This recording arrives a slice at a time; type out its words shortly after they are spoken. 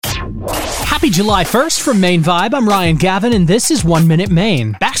Happy July 1st from Maine Vibe. I'm Ryan Gavin, and this is 1 Minute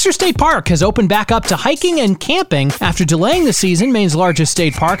Maine. Baxter State Park has opened back up to hiking and camping. After delaying the season, Maine's largest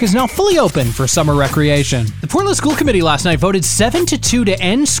state park is now fully open for summer recreation. The Portland School Committee last night voted 7-2 to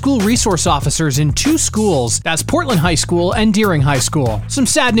end school resource officers in 2 schools. That's Portland High School and Deering High School. Some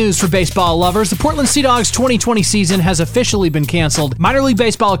sad news for baseball lovers. The Portland Sea Dogs 2020 season has officially been canceled. Minor League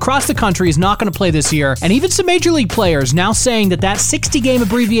Baseball across the country is not going to play this year, and even some Major League players now saying that 60-game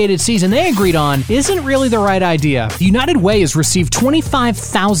abbreviated season they agreed on isn't really the right idea. The United Way has received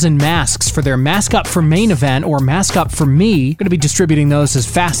 25,000 masks for their Mask Up for Maine event, or Mask Up for Me. Going to be distributing those as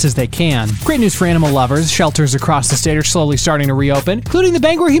fast as they can. Great news for animal lovers. Shelters across the state are slowly starting to reopen, including the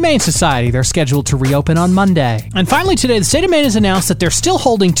Bangor Humane Society. They're scheduled to reopen on Monday. And finally today, the state of Maine has announced that they're still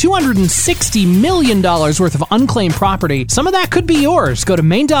holding $260 million worth of unclaimed property. Some of that could be yours. Go to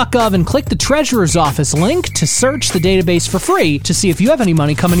maine.gov and click the Treasurer's Office link to search the database for free to see if you have any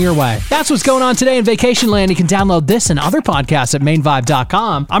money coming your way. That's what's going on today in Vacation Land. You can download this and other podcasts at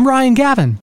mainvibe.com. I'm Ryan Gavin.